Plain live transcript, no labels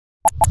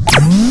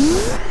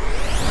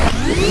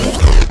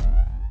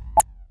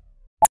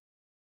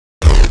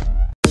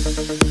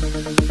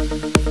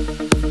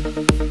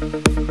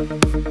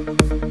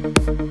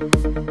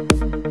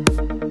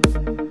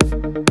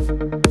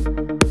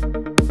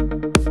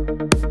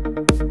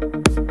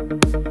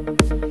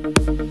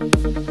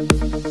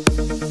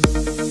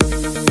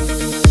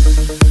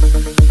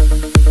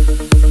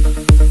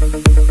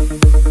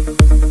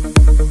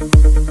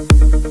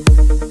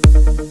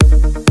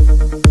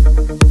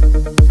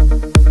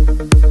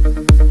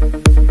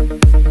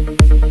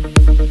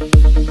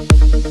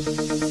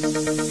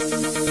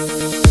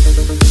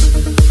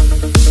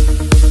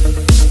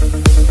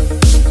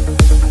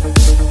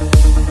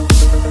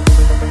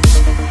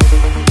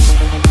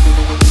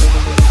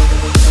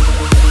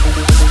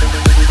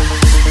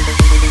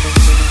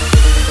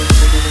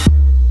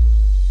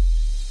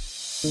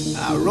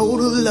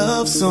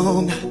love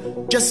song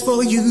just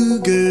for you,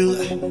 girl.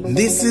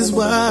 This is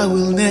why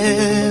we'll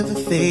never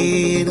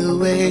fade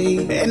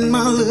away. And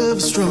my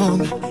love's strong,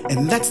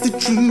 and that's the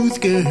truth,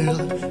 girl.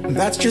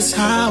 That's just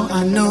how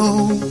I know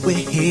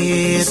we're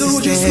here to stay.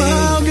 So just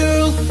smile,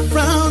 girl.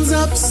 Frowns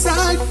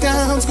upside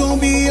down. It's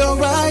gonna be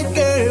alright,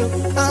 girl.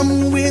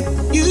 I'm with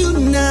you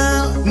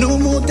now. No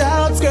more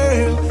doubts,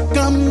 girl.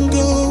 Come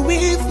go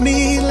with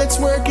me. Let's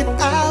work it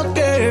out,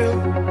 girl.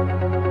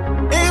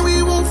 And we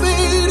won't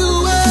fade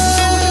away.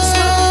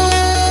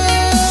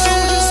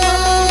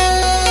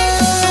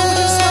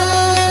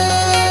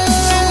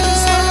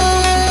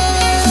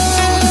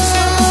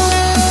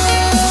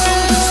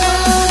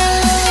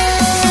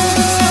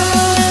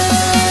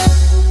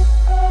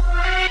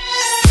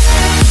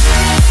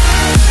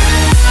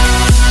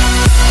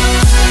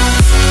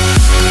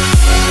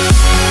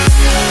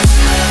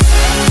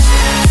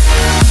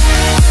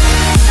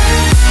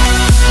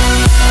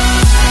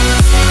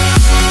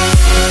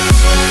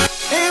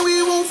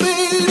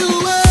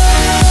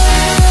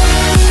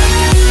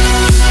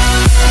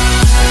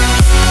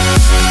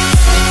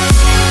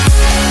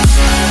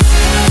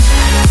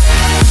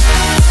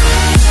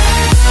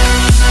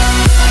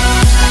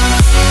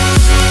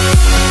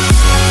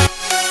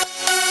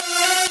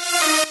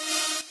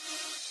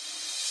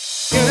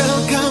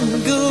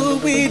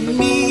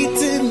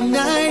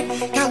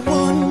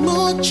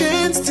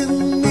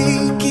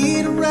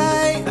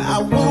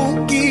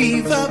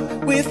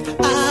 With